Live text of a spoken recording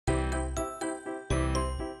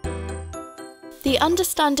The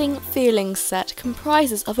Understanding Feelings set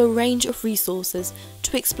comprises of a range of resources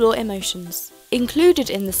to explore emotions. Included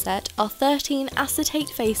in the set are 13 acetate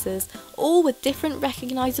faces, all with different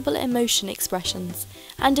recognisable emotion expressions,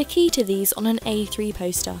 and a key to these on an A3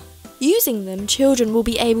 poster. Using them, children will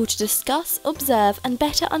be able to discuss, observe, and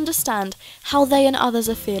better understand how they and others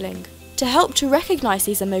are feeling. To help to recognise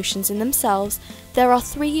these emotions in themselves, there are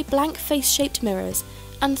 3 blank face-shaped mirrors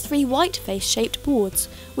and 3 white face-shaped boards,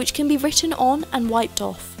 which can be written on and wiped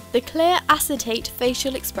off. The clear acetate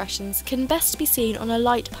facial expressions can best be seen on a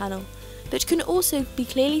light panel, but can also be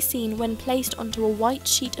clearly seen when placed onto a white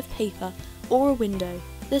sheet of paper or a window.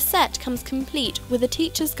 The set comes complete with a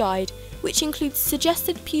teacher's guide, which includes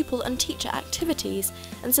suggested pupil and teacher activities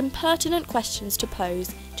and some pertinent questions to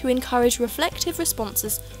pose to encourage reflective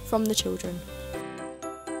responses from the children.